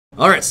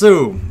Alright,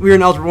 so we're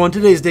in Algebra 1.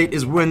 Today's date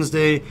is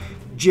Wednesday,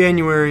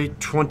 January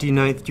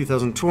 29th,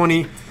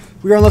 2020.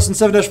 We are on lesson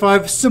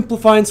 7-5,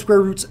 simplifying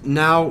square roots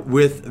now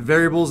with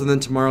variables, and then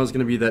tomorrow is going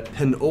to be that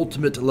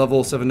penultimate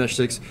level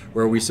 7-6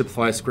 where we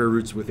simplify square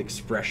roots with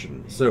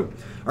expressions. So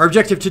our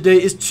objective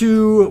today is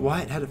to,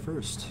 Wyatt had it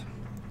first.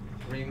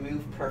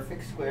 Remove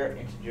perfect square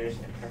integers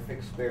and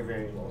perfect square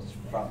variables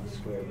from the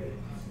square root.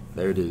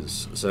 There it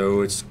is.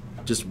 So it's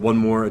just one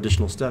more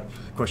additional step.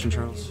 Question,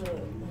 Charles?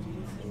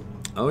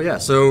 Oh yeah,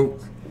 so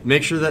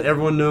make sure that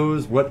everyone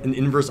knows what an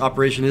inverse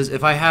operation is.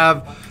 If I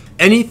have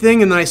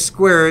anything and then I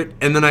square it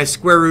and then I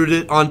square root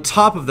it on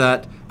top of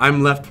that,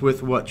 I'm left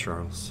with what,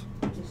 Charles?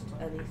 Just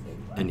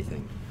anything.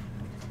 Anything.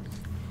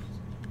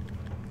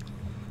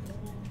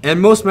 And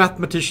most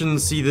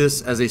mathematicians see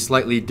this as a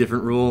slightly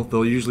different rule.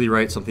 They'll usually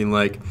write something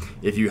like,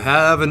 if you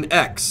have an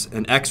x,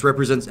 and x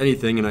represents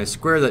anything, and I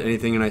square that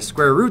anything, and I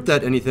square root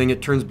that anything,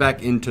 it turns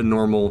back into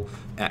normal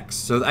x.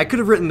 So I could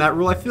have written that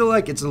rule. I feel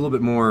like it's a little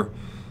bit more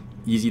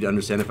easy to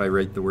understand if I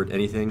write the word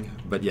anything.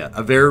 But yeah,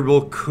 a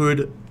variable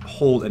could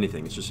hold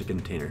anything. It's just a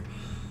container.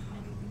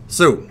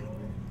 So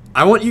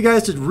I want you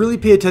guys to really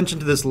pay attention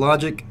to this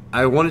logic.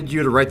 I wanted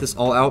you to write this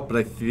all out, but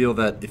I feel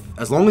that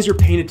as long as you're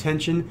paying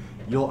attention,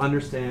 you'll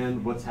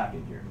understand what's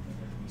happening here.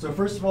 So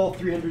first of all,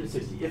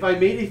 360. If I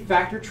made a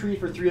factor tree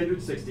for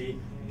 360,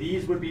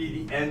 these would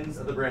be the ends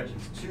of the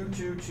branches. 2,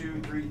 2,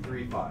 2, 3,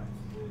 3, 5.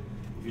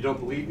 If you don't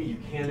believe me, you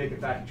can make a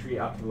factor tree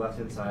out to the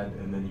left-hand side,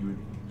 and then you would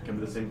come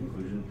to the same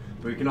conclusion.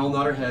 But we can all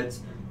nod our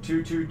heads.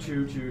 2, 2,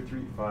 2, 2, 3,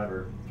 5,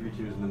 or 3 2s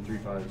and then 3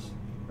 5s,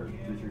 or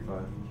 3, 3,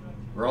 5.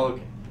 We're all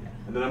okay.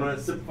 And then I'm going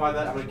to simplify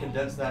that. I'm going to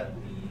condense that.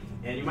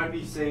 And you might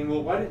be saying,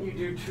 well, why didn't you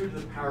do 2 to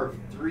the power of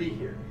 3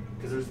 here?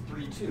 Because there's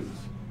 3 2s.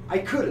 I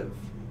could have,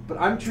 but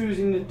I'm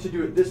choosing to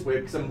do it this way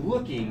because I'm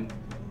looking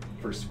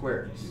for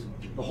squares.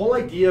 The whole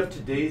idea of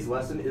today's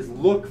lesson is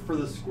look for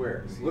the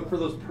squares. Look for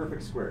those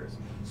perfect squares.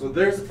 So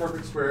there's a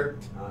perfect square,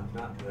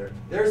 not there.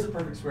 There's a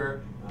perfect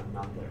square,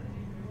 not there.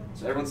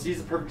 So everyone sees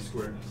the perfect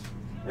squares.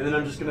 And then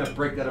I'm just going to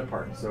break that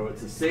apart. So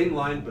it's the same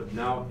line, but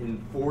now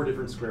in 4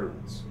 different square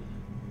roots.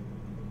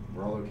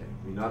 We're all okay.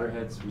 We nod our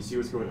heads. We see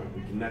what's going on.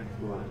 We connect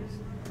the lines.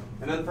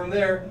 And then from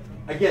there,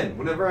 again,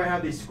 whenever I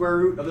have the square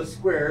root of a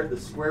square, the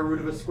square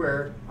root of a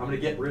square, I'm going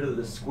to get rid of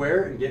the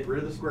square and get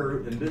rid of the square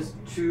root. And this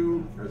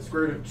 2, or the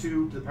square root of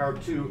 2 to the power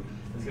of 2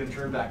 is going to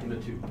turn back into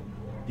 2.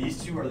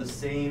 These two are the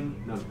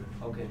same number.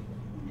 Okay.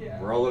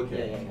 Yeah. We're all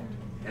okay.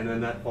 Yeah. And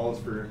then that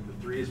falls for the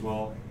 3 as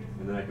well.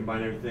 And then I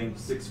combine everything,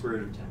 6 square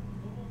root of 10.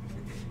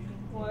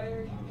 Why are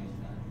you doing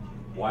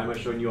that? Why am I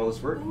showing you all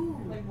this work?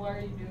 Like, why are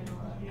you doing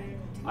all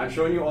that? I'm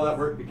showing you all that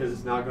work because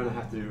it's now going to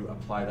have to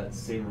apply that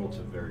same rule to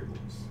variables.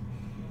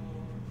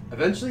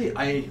 Eventually,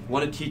 I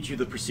want to teach you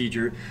the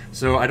procedure.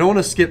 So I don't want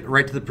to skip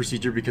right to the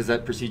procedure because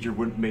that procedure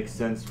wouldn't make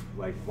sense.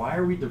 Like, why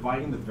are we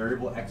dividing the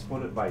variable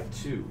exponent by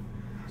 2?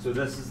 So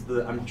this is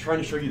I'm trying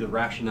to show you the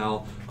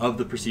rationale of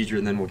the procedure,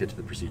 and then we'll get to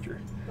the procedure.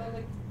 But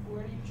like, what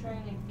are you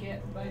trying to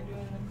get by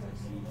doing the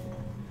procedure?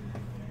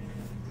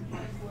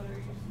 Like, what are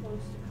you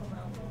supposed to come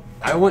out with?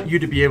 I want you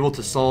to be able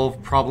to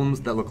solve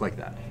problems that look like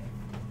that.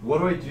 What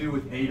do I do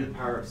with a to the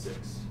power of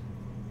 6?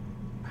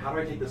 How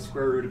do I take the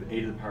square root of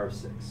a to the power of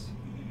 6?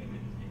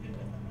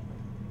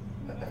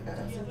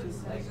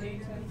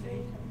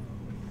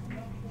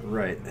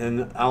 Right,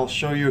 and I'll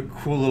show you a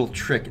cool little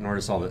trick in order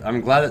to solve it.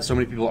 I'm glad that so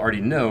many people already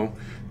know,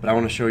 but I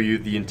want to show you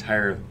the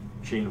entire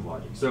chain of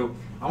logic. So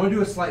I want to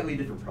do a slightly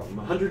different problem.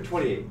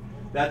 128,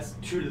 that's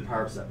 2 to the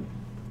power of 7.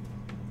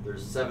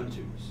 There's 7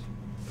 2s.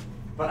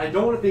 But I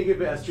don't want to think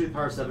of it as 2 to the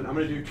power of 7. I'm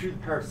going to do 2 to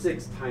the power of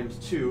 6 times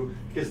 2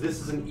 because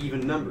this is an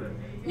even number.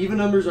 Even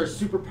numbers are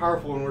super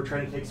powerful when we're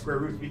trying to take square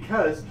roots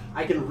because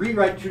I can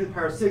rewrite 2 to the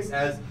power of 6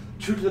 as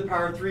 2 to the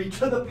power of 3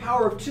 to the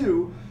power of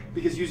 2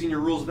 because using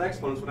your rules of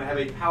exponents, when I have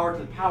a power to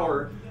the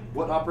power,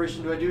 what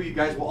operation do I do? You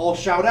guys will all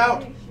shout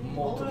out.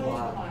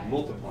 Multiply.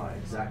 Multiply,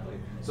 exactly.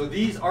 So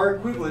these are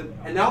equivalent.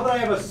 And now that I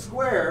have a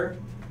square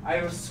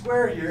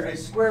here, a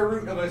square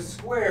root of a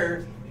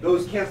square,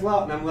 those cancel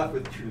out and I'm left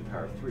with 2 to the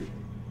power of 3.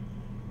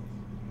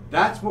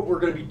 That's what we're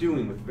going to be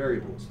doing with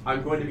variables.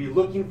 I'm going to be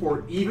looking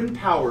for even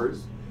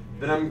powers,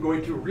 then I'm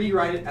going to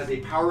rewrite it as a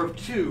power of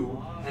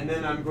 2, and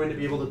then I'm going to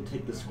be able to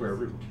take the square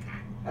root.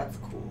 That's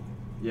cool.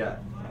 Yeah,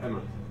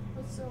 Emma.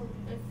 So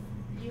if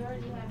you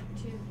already have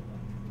 2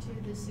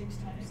 to the 6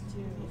 times 2,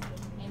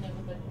 and it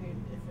would look weird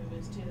if it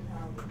was 2 to the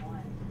power of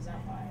 1, is that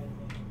why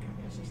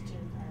it's just 2 to the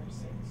power of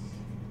 6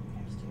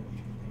 times 2?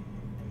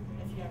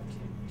 If you have 2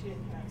 to the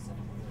power of 7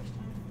 the first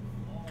time?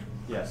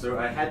 Yeah, so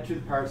I had 2 to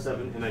the power of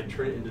 7, and I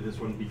turned it into this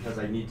one because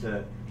I need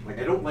to, like,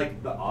 I don't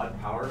like the odd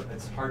power.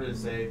 It's hard to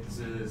say.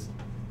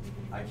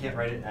 I can't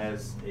write it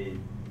as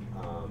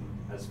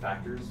as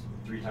factors,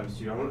 3 times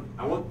 2.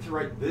 I want to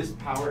write this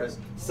power as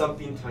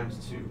something times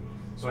 2.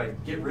 So I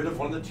get rid of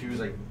one of the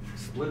 2's, I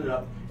split it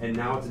up, and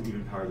now it's an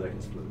even power that I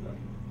can split it up.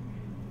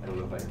 I don't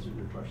know if I answered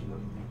your question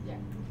though. Yeah.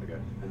 Okay,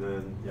 and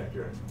then, yeah,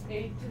 Kira.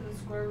 8 to the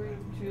square root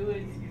of 2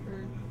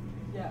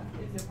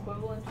 is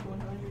equivalent to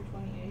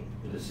 128.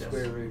 It is, yes.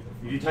 Square root.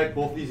 If you type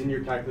both these in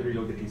your calculator,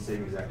 you'll get the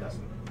same exact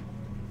estimate.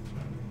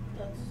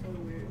 That's so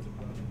weird.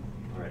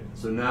 All right,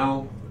 so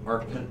now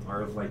our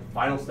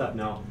final step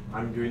now,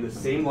 I'm doing the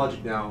same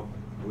logic now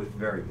with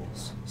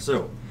variables.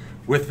 So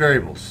with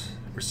variables,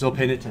 we're still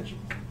paying attention.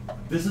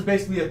 This is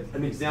basically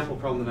an example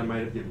problem that I might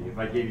have given you. If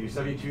I gave you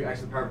 72x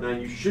to the power of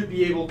 9, you should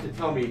be able to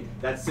tell me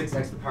that's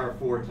 6x to the power of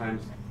 4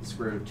 times the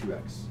square root of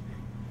 2x.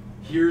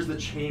 Here's the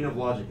chain of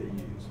logic that you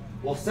use.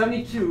 Well,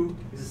 72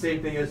 is the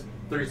same thing as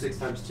 36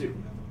 times 2. You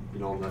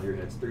can all nod your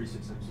heads,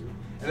 36 times 2.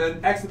 And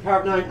then x to the power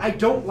of 9, I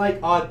don't like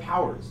odd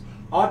powers.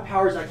 Odd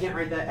powers, I can't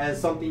write that as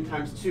something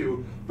times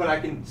 2, but I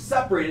can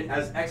separate it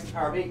as x to the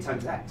power of 8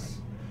 times x.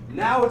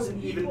 Now it's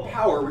an even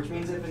power, which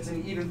means if it's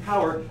an even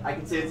power, I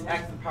can say it's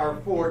x to the power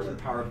of 4 to the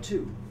power of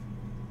 2.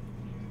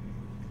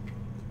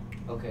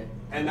 Okay.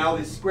 And now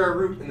the square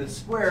root and the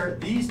square,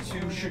 these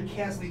two should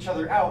cancel each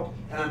other out,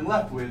 and I'm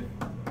left with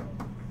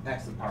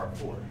x to the power of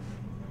 4.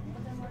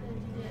 But then what did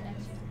you get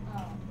x to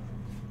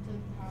the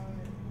power,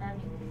 I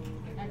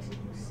mean, x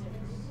equals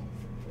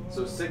 6?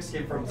 So 6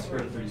 came from the square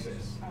root of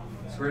 36.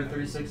 Square root of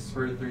 36,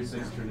 square root of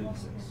 36 turned into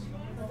 6.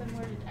 But then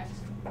where did x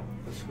come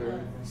The square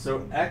root.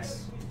 So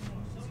x,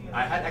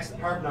 I had x to the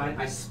power of 9.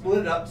 I split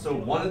it up, so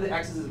one of the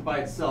x's is by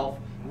itself.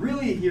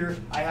 Really here,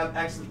 I have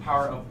x to the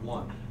power of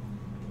 1.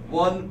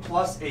 1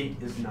 plus 8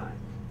 is 9.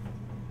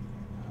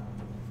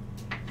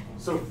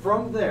 So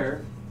from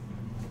there,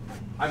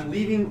 I'm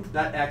leaving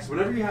that x.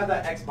 Whenever you have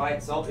that x by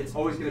itself, it's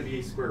always going to be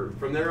a square root.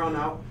 From there on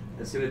out,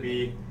 it's going to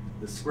be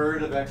the square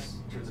root of x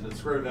turns into the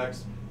square root of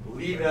x.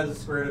 Leave it as the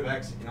square root of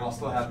x, and I'll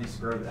still have the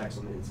square root of x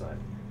on the inside.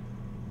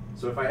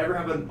 So if I ever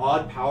have an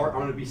odd power, I'm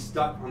going to be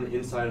stuck on the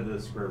inside of the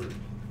square root.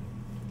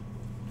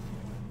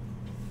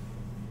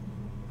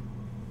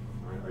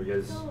 All right, are you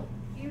guys? So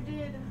you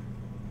did.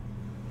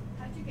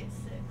 How'd you get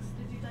 6?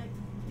 Did you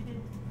you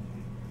did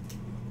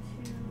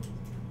 2?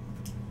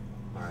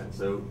 All right,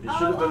 so it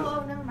should have been.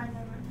 Oh, never mind.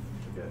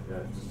 Okay, yeah,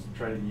 just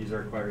try to use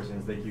our quiet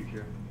hands. Thank you,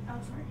 Kira.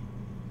 Oh,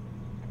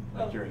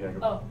 sorry. Kira, yeah, go.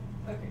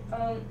 Oh, okay.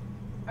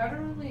 I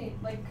don't really,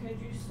 could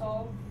you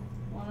solve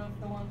one of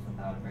the ones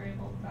without a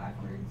variable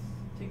backwards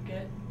to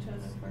get to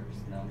the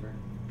first number?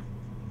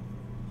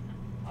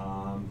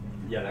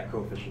 Yeah, that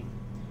coefficient.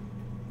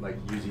 Like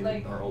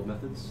using our old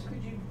methods?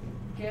 Could you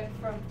get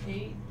from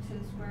 8 to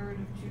the square root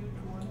of 2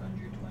 to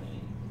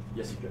 128?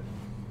 Yes, you could.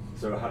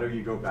 So how do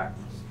you go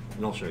backwards?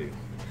 And I'll show you.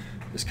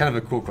 It's kind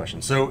of a cool question.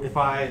 So if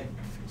I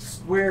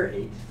square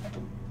 8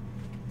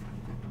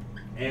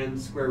 and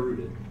square root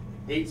it,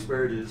 8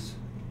 squared is?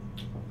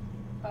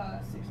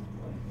 64.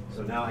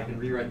 So now I can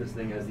rewrite this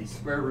thing as the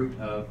square root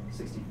of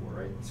 64,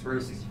 right? The square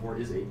root of 64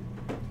 is 8.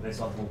 And I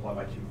still have to multiply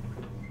by 2,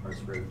 or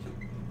square root of 2.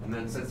 And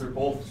then since they're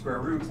both square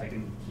roots, I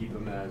can keep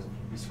them as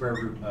the square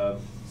root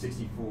of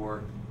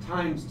 64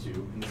 times 2,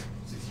 and this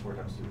 64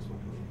 times 2 is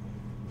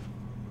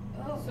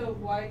 128. Oh. So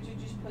why did you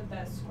just put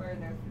that square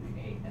there for the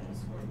 8 and the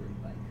square root?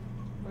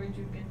 Where did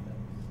you get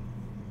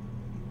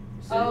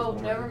those? Oh,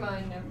 never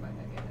mind, I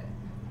get it.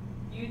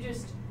 You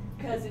just,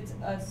 because it's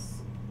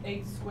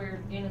 8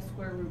 squared in a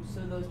square root, so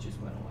those just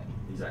went away.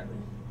 Exactly.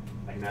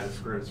 I can add a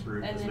square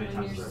root and as then many when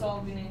times you're as I want.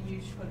 solving it, you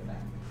just put it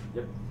back.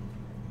 Yep.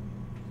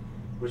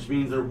 Which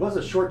means there was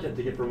a shortcut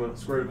to get from a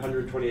square root of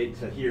 128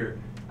 to here.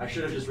 I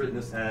should have just written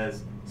this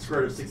as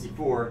square root of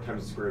 64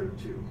 times the square root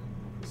of 2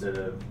 instead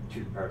of 2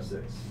 to the power of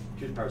 6.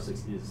 2 to the power of 6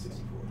 is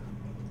 64.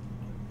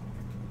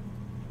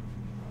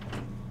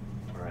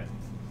 All right.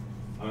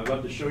 I'm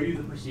about to show you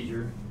the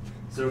procedure.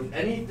 So if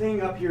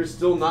anything up here is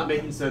still not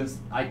making sense,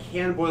 I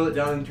can boil it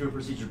down into a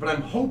procedure. But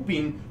I'm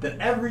hoping that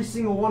every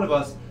single one of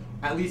us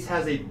at least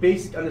has a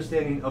basic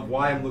understanding of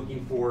why I'm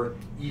looking for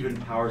even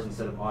powers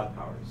instead of odd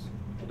powers.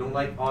 I don't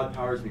like odd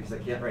powers because I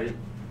can't write it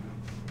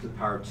to the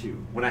power of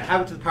 2. When I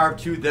have it to the power of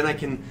 2, then I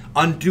can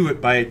undo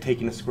it by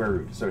taking a square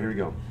root. So here we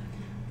go.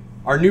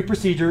 Our new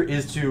procedure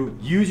is to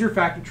use your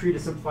factor tree to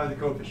simplify the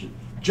coefficient.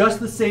 Just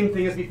the same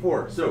thing as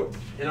before. So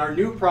in our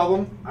new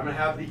problem, I'm going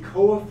to have the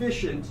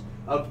coefficient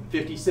of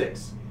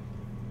 56.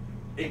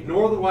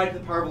 Ignore the y to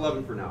the power of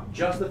 11 for now.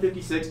 Just the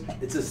 56.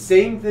 It's the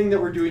same thing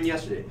that we're doing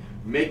yesterday.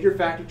 Make your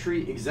factor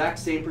tree, exact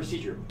same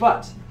procedure.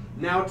 But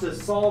now to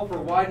solve for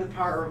y to the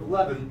power of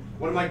 11,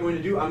 what am I going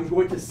to do? I'm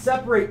going to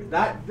separate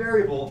that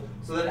variable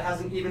so that it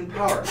has an even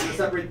power. I'm going to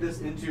separate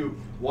this into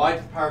y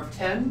to the power of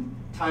 10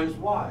 times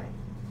y.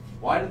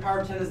 Y to the power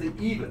of 10 is the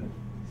even.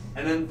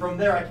 And then from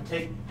there I can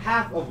take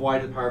half of y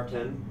to the power of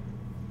 10,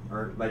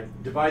 or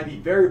divide the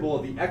variable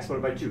of the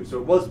exponent by 2. So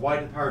it was y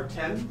to the power of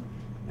 10,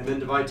 and then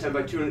divide 10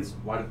 by 2, and it's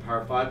y to the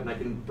power of 5, and I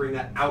can bring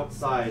that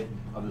outside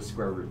of the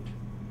square root.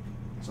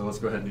 So let's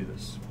go ahead and do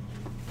this.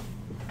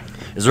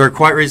 Is there a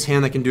quiet raised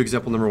hand that can do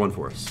example number 1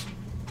 for us?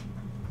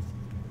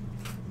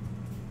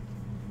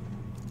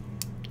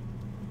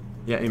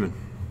 Yeah, Eamon.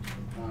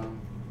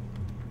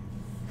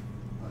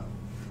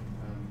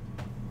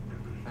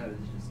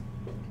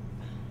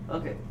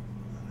 Okay,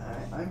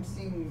 I'm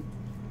seeing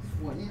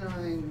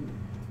 29.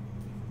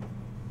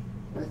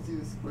 Let's do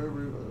the square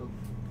root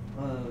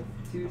of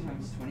 2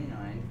 times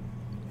 29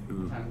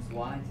 times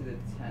y to the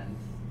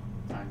 10th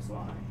times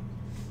y.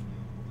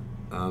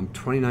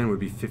 29 would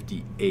be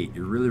 58.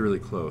 You're really, really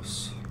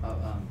close.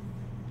 Hold on.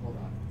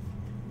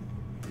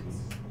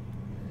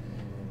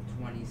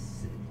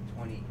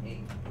 28.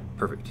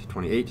 Perfect.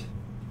 28.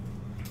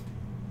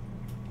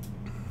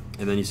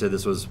 And then you said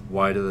this was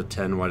y to the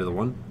 10, y to the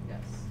 1? Yes.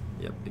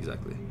 Yep,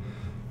 exactly.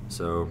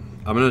 So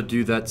I'm going to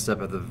do that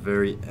step at the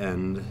very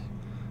end.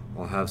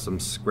 I'll have some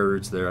square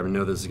roots there. I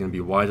know this is going to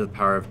be y to the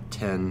power of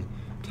 10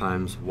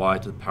 times y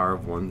to the power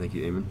of 1. Thank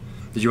you, Eamon.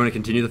 Did you want to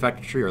continue the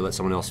factor tree or let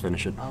someone else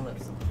finish it? I'll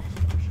let someone else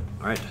finish it.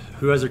 All right.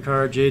 Who has their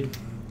card, Jade?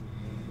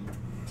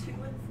 2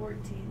 and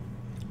 14.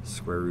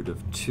 Square root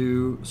of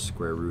 2,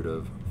 square root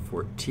of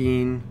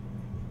 14.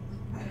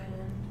 And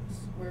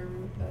square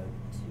root of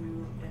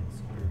 2 and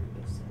square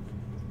root of 7.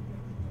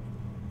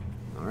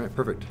 All right,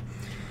 perfect.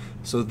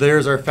 So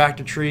there's our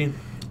factor tree.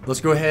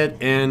 Let's go ahead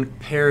and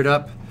pair it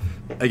up.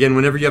 Again,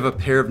 whenever you have a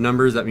pair of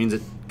numbers, that means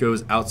it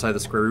goes outside the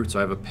square root. So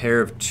I have a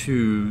pair of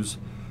 2's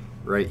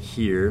right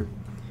here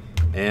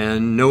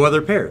and no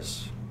other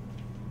pairs.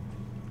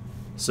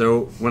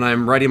 So when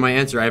I'm writing my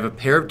answer, I have a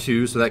pair of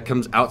 2's, so that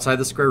comes outside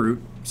the square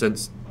root,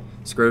 since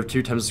square root of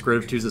 2 times the square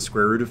root of 2 is the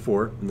square root of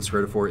 4, and the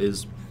square root of 4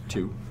 is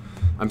 2.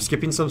 I'm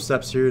skipping some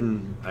steps here,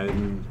 and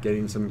I'm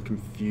getting some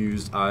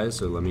confused eyes,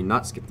 so let me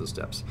not skip those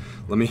steps.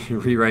 Let me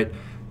rewrite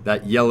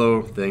that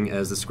yellow thing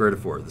as the square root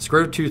of 4. The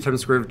square root of 2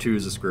 times the square root of 2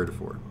 is the square root of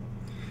 4.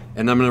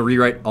 And I'm going to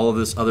rewrite all of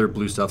this other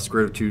blue stuff,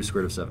 square root of 2,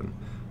 square root of 7.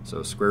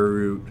 So square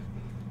root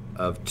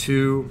of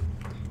 2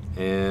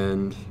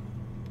 and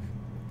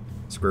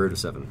square root of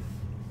 7.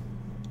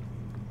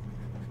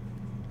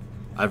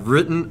 I've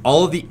written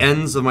all of the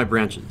ends of my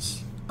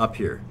branches up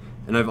here.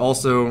 And I've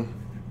also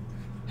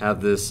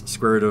have this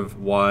square root of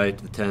y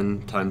to the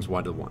 10 times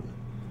y to the 1.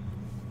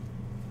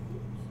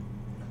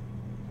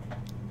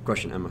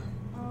 Question, Emma.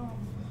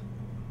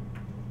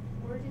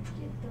 Where did you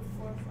get the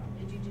 4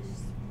 from? Did you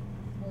just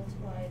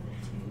multiply the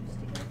 2's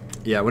together?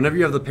 Yeah, whenever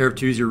you have the pair of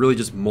 2's, you're really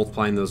just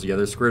multiplying those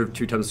together. Square root of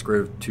 2 times the square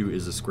root of 2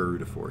 is the square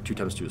root of 4. 2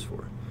 times 2 is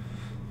 4.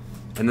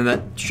 And then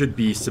that should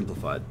be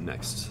simplified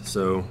next.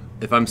 So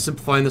if I'm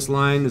simplifying this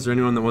line, is there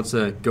anyone that wants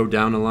to go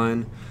down a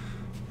line?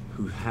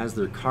 Who has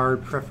their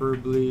card,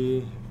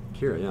 preferably?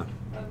 Kira, yeah.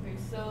 Okay,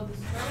 so the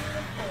square root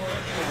of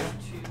 4 is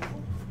 2,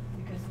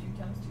 because 2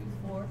 times 2 is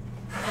 4.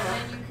 And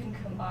then you can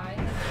combine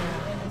the 2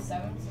 and the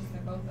 7 since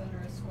they're both under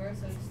a square,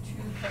 so it's 2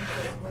 times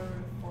the square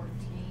root of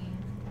 14,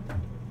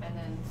 and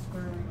then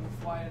square root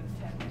of y to the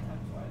 10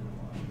 times y to the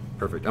 1.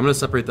 Perfect. I'm going to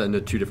separate that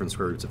into 2 different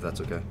square roots if that's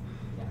okay.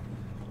 Yeah.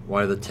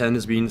 Y to the 10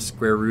 is being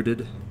square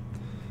rooted.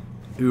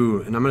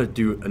 Ooh, and I'm going to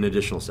do an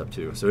additional step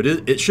too. So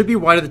it should be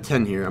y to the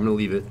 10 here. I'm going to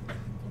leave it.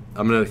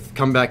 I'm going to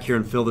come back here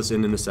and fill this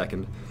in a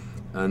second.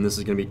 And this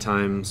is going to be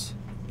times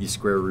the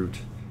square root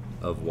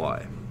of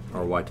y,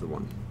 or y to the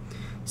 1.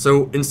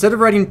 So instead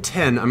of writing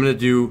 10, I'm going to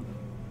do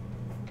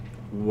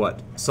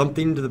what?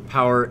 Something to the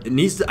power.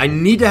 I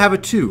need to have a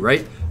 2,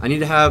 right? I need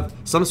to have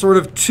some sort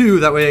of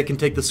 2. That way I can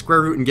take the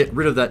square root and get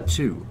rid of that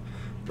 2.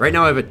 Right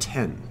now I have a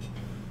 10.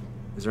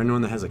 Is there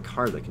anyone that has a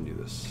card that can do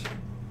this?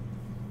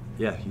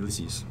 Yeah,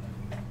 Ulysses.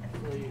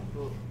 So you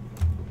put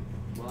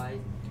y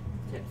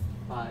times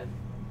 5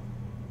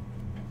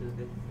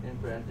 in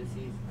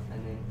parentheses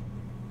and then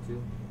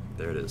 2.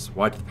 There it is.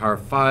 Y to the power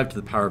of 5 to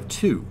the power of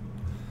 2.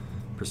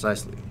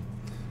 Precisely.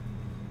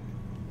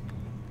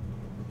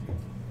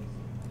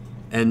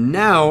 And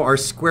now our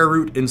square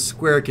root and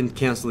square can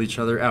cancel each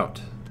other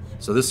out.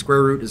 So this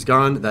square root is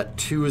gone, that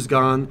 2 is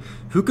gone.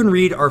 Who can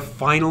read our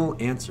final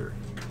answer?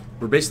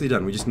 We're basically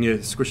done. We just need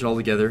to squish it all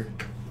together.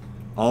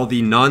 All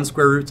the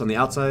non-square roots on the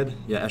outside.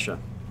 Yeah, Esha.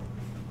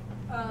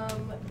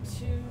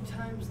 2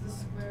 times the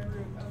square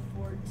root of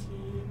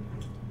 14.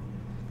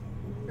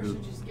 Or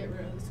should just get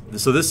rid of the square?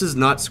 So this is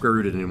not square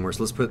rooted anymore,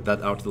 so let's put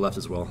that out to the left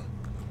as well.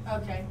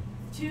 Okay.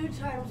 2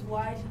 times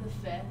y to the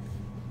 5th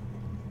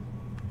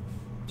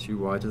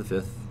 2y to the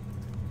 5th.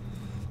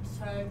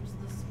 times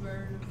the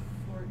square root of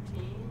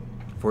 14.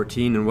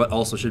 14, and what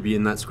also should be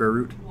in that square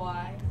root?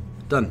 Y.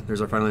 Done.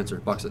 There's our final answer.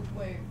 Box it.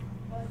 Wait,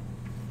 what?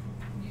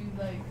 You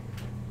like.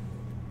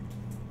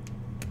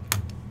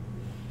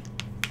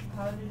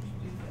 How did you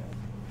do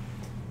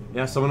that?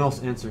 Yeah, someone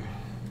else answer.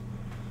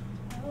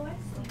 Oh, I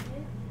see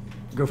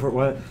it. Go for it,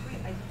 what? Wait,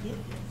 I get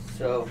this.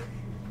 So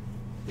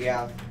we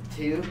have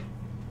 2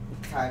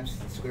 times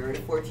the square root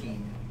of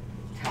 14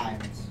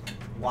 times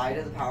y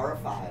to the power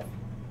of 5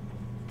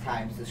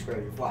 times the square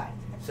root of y.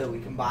 So we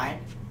combine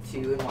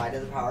 2 and y to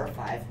the power of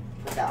 5,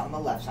 put that on the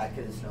left side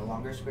because it's no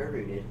longer square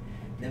rooted.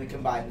 And then we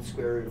combine the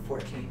square root of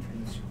 14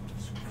 and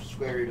the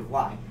square root of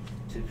y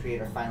to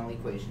create our final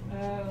equation.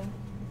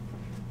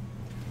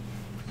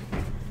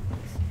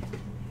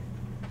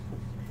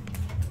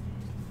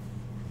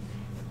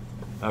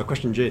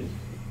 Question, Jade.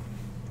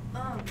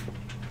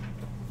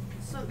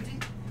 So do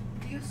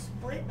you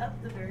split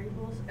up the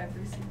variables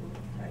every single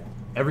time?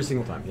 Every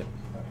single time, yep.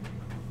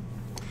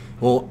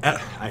 Well,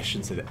 I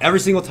shouldn't say that. Every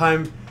single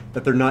time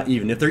that they're not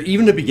even. If they're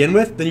even to begin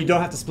with, then you don't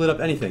have to split up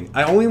anything.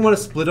 I only want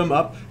to split them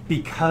up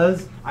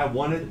because I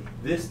wanted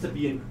this to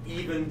be an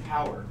even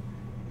power.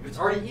 If it's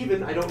already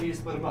even, I don't need to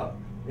split them up.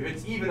 If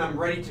it's even, I'm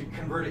ready to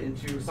convert it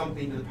into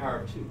something to the power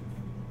of 2.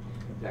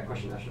 Yeah,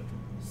 question, Asha.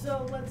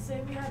 So let's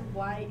say we had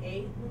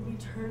y8. Would we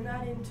turn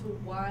that into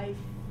y5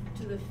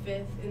 to the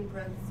 5th in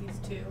parentheses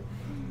 2.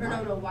 Or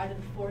no, y to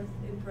the 4th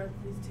in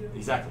parentheses 2.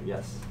 Exactly,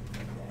 yes.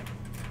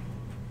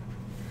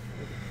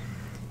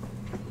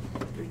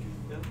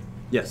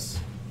 Yes.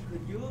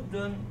 Could you have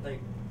done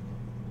like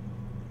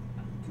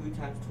 2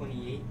 times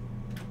 28,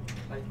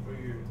 like for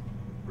your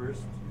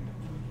first?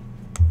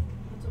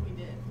 That's what we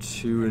did.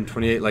 2 and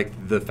 28,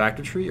 like the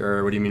factor tree,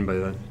 or what do you mean by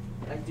that?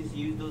 Like just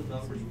use those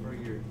numbers for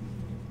your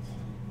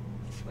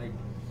like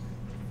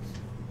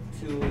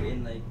 2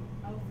 in like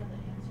Oh, for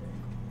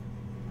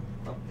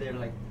the answer. up there,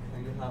 like how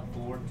you have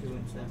 4, 2,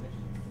 and 7.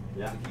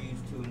 Yeah. If you use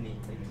 2 and 8,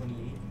 like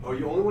 28. Oh,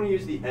 you only want to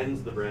use the ends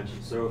of the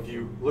branches. So if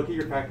you look at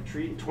your factor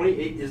tree,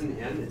 28 isn't an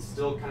end. It's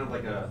still kind of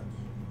like a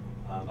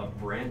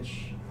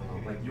branch.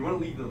 Like you want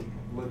to leave the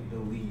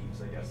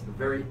leaves, I guess, the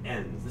very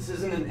ends. This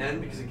isn't an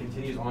end because it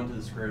continues on to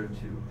the square root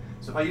of 2.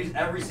 So if I use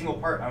every single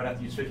part, I would have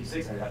to use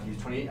 56. I'd have to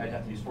use 28. I'd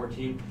have to use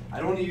 14. I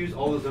don't want to use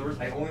all those numbers.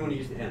 I only want to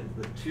use the end.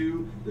 The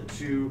 2, the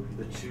 2,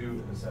 the 2,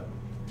 and the 7.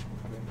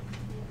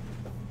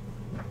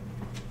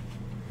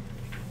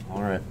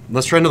 All right,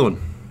 let's try another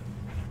one.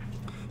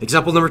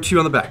 Example number 2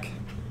 on the back.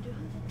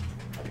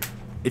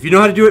 If you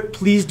know how to do it,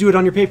 please do it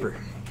on your paper.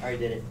 I already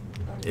did it.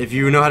 If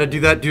you know how to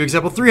do that, do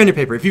example 3 on your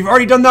paper. If you've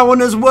already done that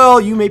one as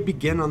well, you may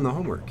begin on the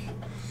homework.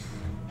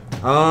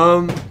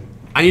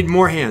 I need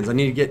more hands. I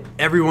need to get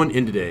everyone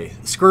in today.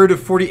 Square root of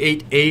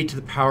 48a to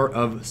the power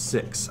of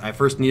 6. I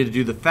first need to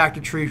do the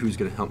factor tree. Who's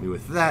going to help me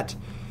with that?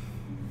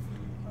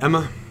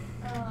 Emma?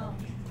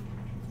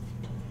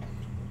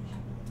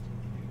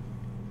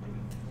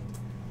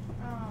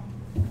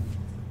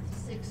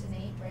 6 and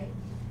 8, right?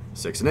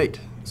 6 and 8.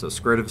 So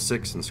square root of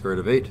 6 and square root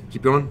of 8.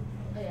 Keep going.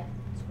 Oh yeah,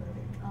 square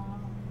root.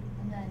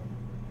 And then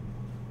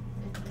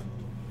it'd be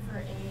for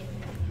 8,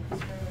 it'd be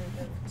square root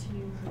of 2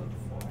 and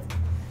 4.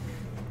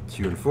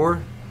 2 and 4.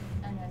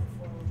 And then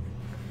 4 would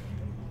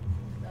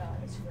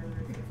be the square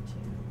root of 2.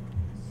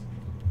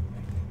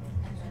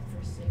 And then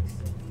for 6,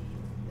 it'd be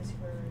the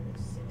square root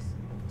of 6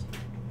 and 2.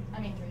 I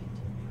mean 3 and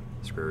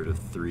 2. Square root of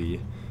 3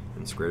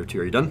 and square root of 2.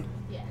 Are you done?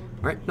 Yeah.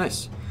 All right,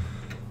 nice.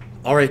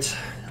 All right,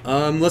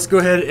 let's go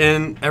ahead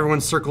and everyone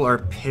circle our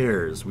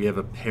pairs. We have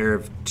a pair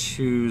of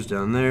 2s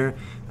down there.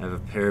 I have a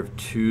pair of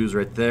 2s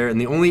right there.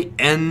 And the only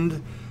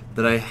end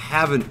that I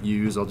haven't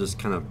used, I'll just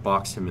kind of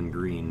box him in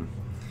green,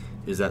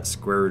 is that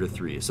square root of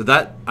 3. So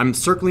that, I'm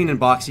circling and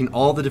boxing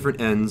all the different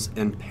ends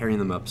and pairing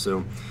them up.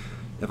 So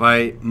if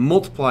I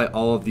multiply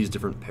all of these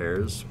different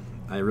pairs,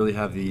 I really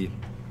have this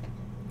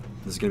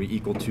is going to be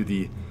equal to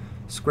the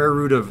square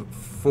root of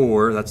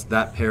 4, that's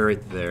that pair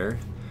right there.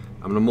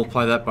 I'm going to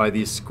multiply that by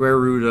the square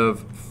root of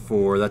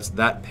 4, that's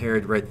that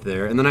paired right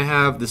there. And then I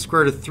have the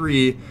square root of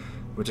 3,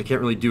 which I can't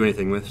really do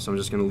anything with, so I'm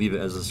just going to leave it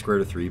as the square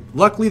root of 3.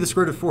 Luckily, the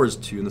square root of 4 is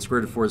 2, and the square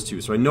root of 4 is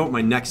 2, so I know what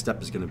my next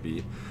step is going to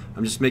be.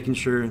 I'm just making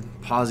sure,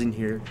 pausing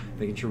here,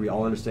 making sure we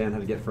all understand how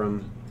to get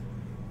from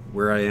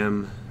where I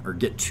am, or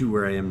get to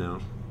where I am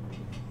now.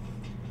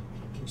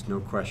 There's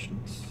no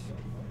questions.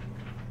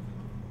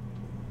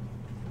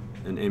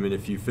 And Eamon,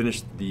 if you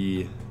finished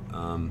the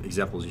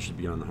examples, you should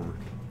be on the homework.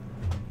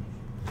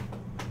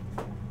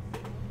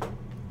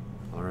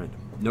 All right,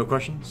 no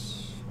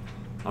questions?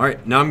 All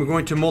right, now I'm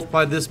going to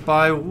multiply this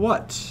by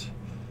what?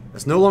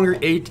 That's no longer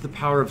a to the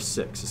power of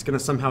 6. It's going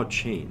to somehow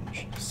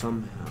change,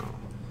 somehow.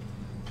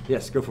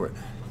 Yes, go for it.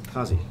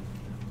 Kazi.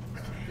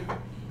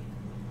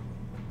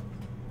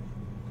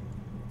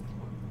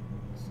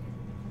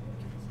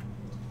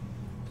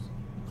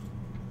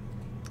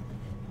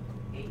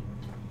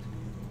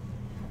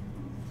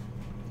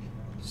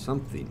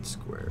 Something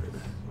squared.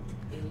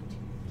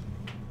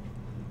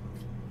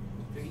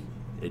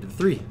 8 to the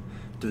 3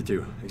 to the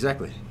 2,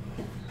 exactly.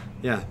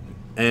 Yeah,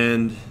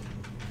 and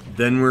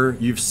then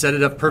you've set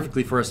it up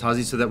perfectly for us,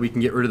 Hazi, so that we can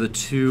get rid of the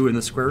 2 in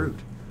the square root.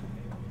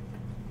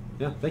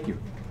 Yeah, thank you.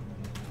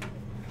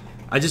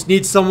 I just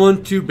need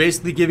someone to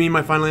basically give me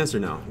my final answer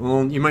now.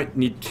 Well, you might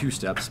need 2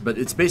 steps, but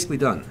it's basically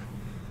done.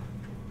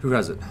 Who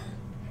has it?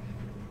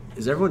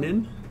 Is everyone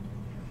in?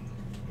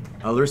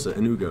 Larissa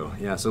and Ugo.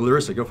 Yeah, so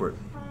Larissa, go for it.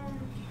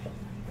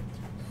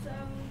 So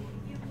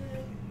you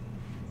would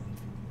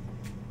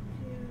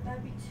do,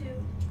 that'd be 2.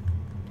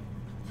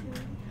 2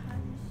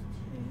 times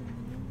 2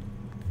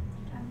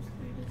 times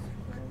 3 to the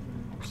square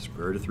root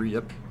Square root of 3,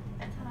 yep.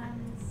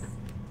 times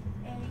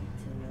a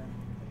to the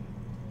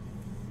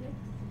 6.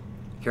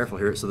 Careful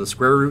here. So the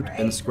square root Or and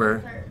a the to square.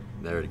 the third.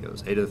 There it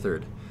goes. A to the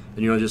 3rd.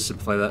 And you want to just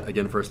simplify that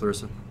again for us,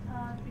 Larissa?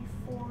 It'd be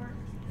 4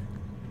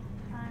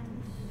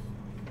 times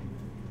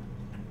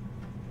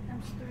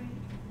 3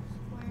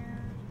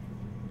 squared,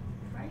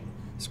 right?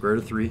 Square root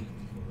of 3.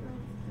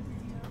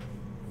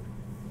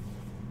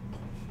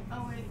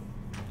 Oh wait.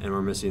 And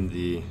we're missing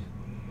the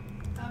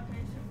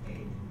Okay, so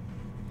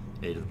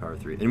 8. a to the power of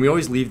 3. And we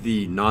always leave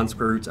the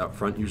non-square roots out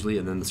front usually,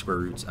 and then the square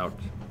roots out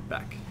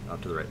back,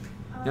 out to the right.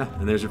 Yeah,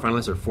 and there's your final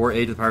answer.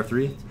 4a to the power of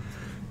 3.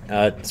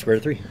 Square root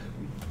of 3.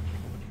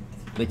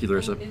 Thank you,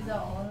 Larissa. Is that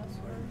all in a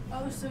square?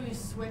 Oh, so you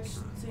switched.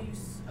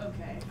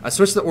 Okay. I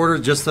switched the order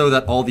just so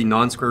that all the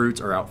non-square roots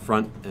are out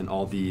front and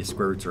all the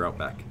square roots are out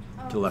back,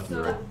 to the left and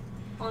the right.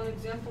 On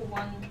example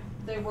 1,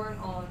 they weren't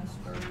all in the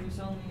square root. It was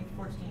only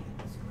 14 in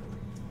the square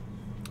root.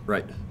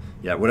 Right.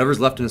 Yeah, whatever's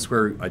left in the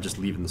square root, I just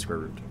leave in the square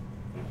root.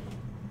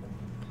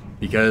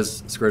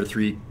 Because square root of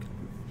 3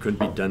 couldn't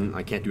be done,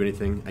 I can't do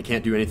anything. I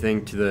can't do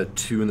anything to the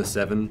 2 and the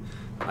 7.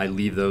 I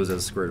leave those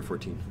as square root of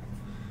 14.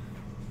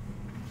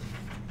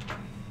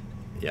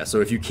 Yeah,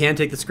 so if you can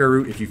take the square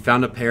root, if you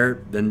found a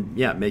pair, then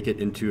yeah, make it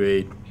into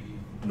a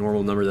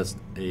normal number that's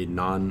a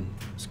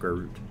non-square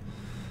root.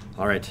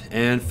 All right,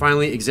 and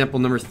finally, example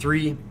number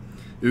 3.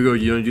 Ugo,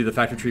 you want to do the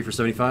factor tree for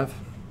 75?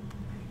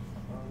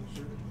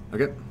 Sure.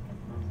 Okay. It'd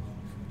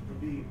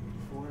be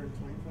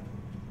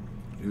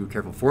 425. Ooh,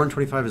 careful. 4 and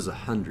 25 is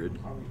 100.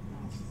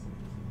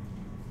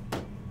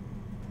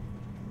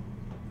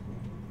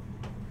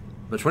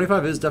 But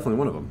 25 is definitely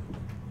one of them.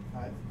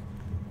 5.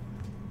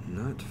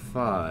 Not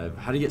 5.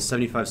 How do you get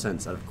 75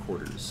 cents out of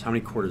quarters? How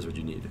many quarters would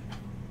you need?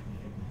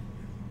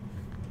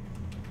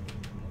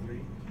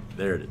 3.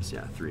 There it is.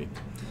 Yeah, 3.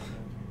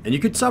 And you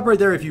could stop right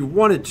there if you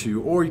wanted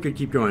to, or you could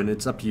keep going.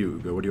 It's up to you,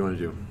 Ugo. What do you want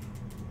to do?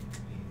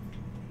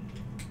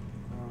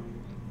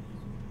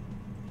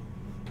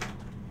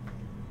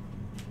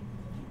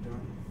 Keep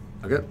going.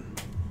 Okay.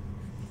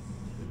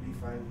 It'd be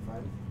 5 and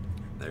 5.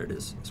 There it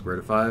is. Square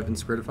root of 5 and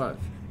square root of 5.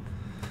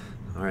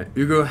 All right.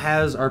 Ugo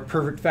has our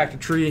perfect factor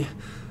tree,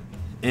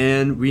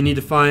 and we need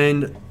to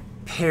find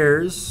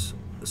pairs.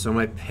 So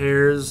my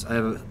pairs, I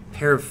have a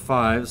pair of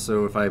 5,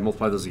 so if I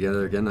multiply those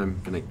together again,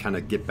 I'm going to kind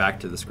of get back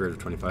to the square root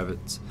of 25.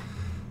 It's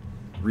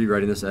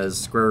rewriting this as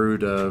square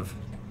root of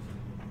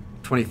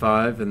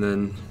 25, and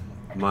then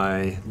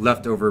my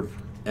leftover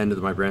end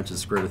of my branch is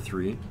square root of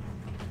 3.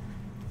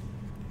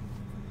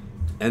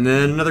 And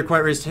then another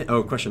quiet raised hand.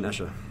 Oh, question,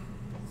 Esha.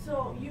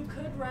 So you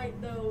could write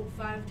though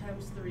 5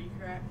 times 3,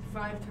 correct?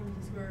 5 times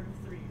the square root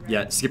of 3, right?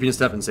 Yeah, skipping a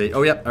step and say,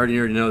 oh, yep, I already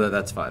know that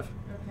that's 5. Okay.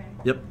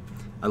 Yep.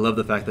 I love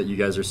the fact that you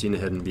guys are seeing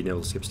ahead and being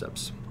able to skip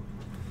steps.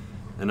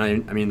 And I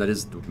mean, that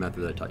is the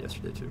method that I taught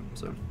yesterday too.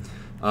 So,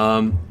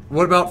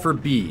 what about for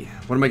B?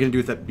 What am I going to do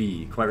with that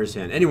B? Quiet raised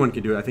hand. Anyone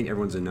can do it. I think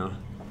everyone's in now.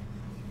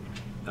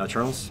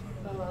 Charles?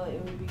 It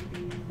would be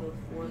B the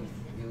 4th,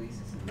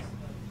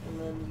 and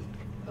then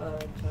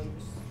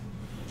times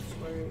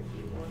square root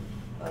of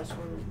 1,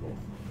 square root of both.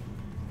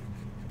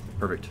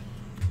 Perfect.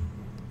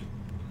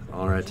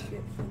 All right. What did you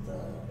get for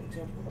the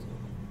example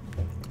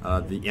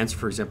 2? The answer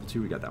for example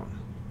 2, we got that one.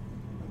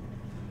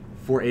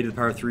 4a to the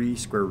power of 3,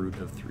 square root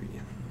of 3.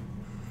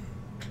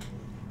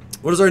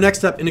 What is our next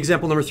step in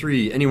example number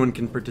 3? Anyone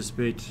can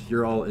participate.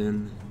 You're all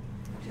in.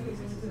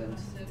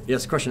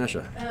 Yes, question,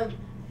 Esha.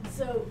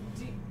 So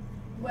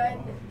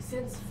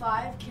since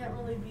 5 can't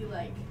really be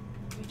like,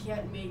 we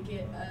can't make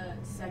it a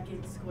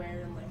second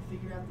square and like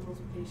figure out the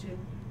multiplication.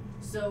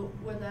 So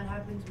when that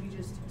happens, we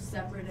just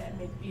separate it and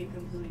make B a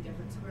completely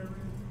different square root.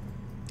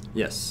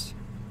 Yes.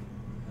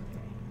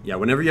 Okay. Yeah,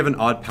 whenever you have an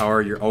odd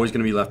power, you're always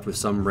going to be left with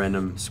some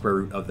random square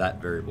root of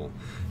that variable.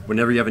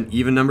 Whenever you have an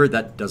even number,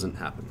 that doesn't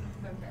happen.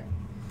 Okay.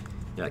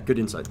 Yeah, good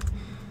insight.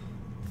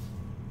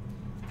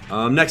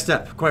 Next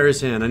step, quiet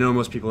raised hand. I know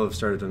most people have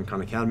started on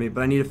Khan Academy,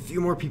 but I need a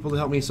few more people to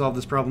help me solve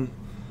this problem.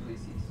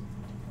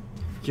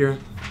 Kira?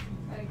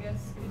 I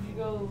guess if you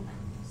go,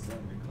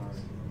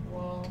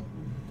 well,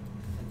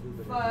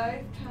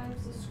 5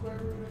 times the square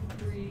root of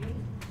 3,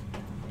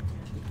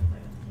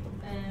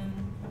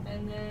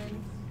 and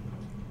then,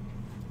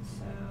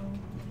 so,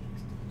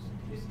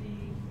 just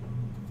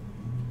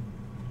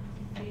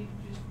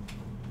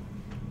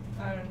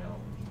I don't know.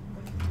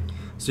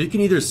 So you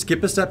can either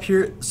skip a step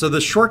here. So the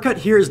shortcut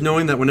here is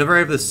knowing that whenever I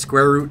have the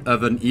square root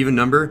of an even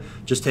number,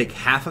 just take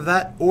half of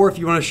that. Or if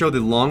you want to show the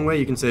long way,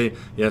 you can say,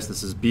 yes,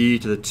 this is b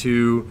to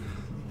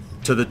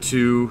the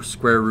 2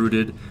 square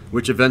rooted,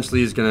 which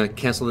eventually is going to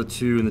cancel the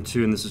 2 and the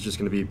 2, and this is just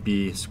going to be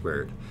b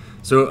squared.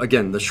 So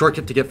again, the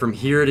shortcut to get from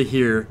here to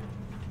here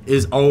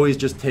is always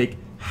just take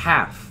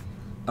half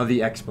of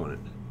the exponent.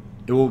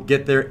 It will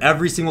get there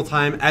every single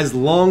time as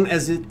long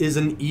as it is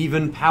an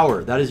even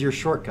power. That is your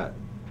shortcut.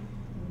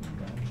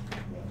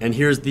 And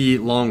here's the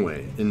long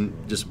way in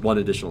just one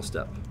additional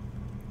step.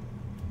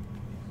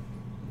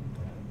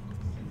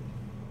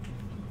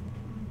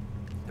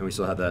 And we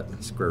still have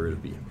that square root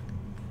of b.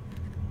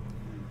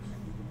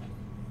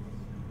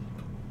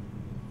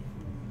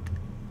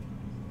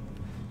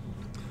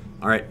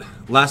 All right,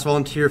 last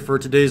volunteer for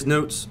today's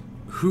notes.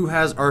 Who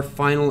has our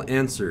final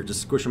answer?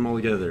 Just squish them all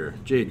together.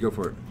 Jade, go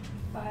for it.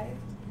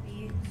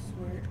 5b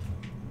squared.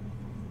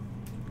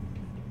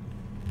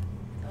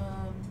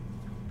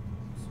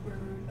 Square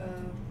root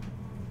of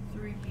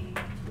 3b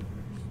to the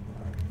first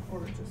power,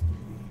 or just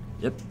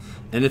 3b. Yep.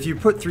 And if you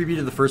put 3b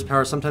to the first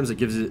power, sometimes it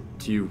gives it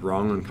to you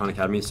wrong on Khan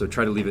Academy, so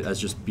try to leave it as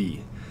just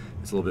b.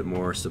 It's a little bit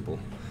more simple.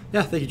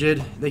 Yeah, thank you,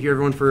 Jade. Thank you,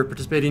 everyone, for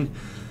participating.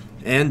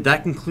 And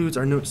that concludes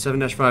our note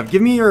 7-5.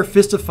 Give me your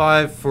fist of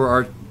 5 for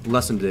our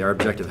lesson today, our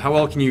objective. How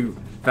well can you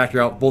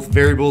factor out both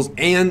variables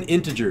and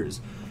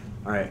integers?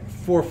 All right,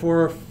 4,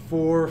 4,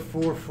 4,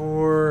 4,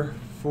 4,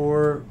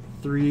 4,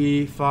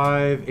 3,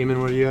 5.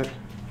 Eamon, what are you at?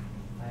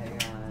 I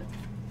got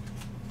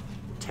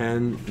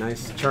 10.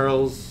 Nice.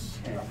 Charles,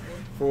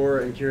 4,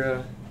 and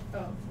Kira,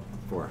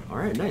 4. All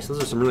right, nice.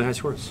 Those are some really high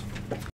scores.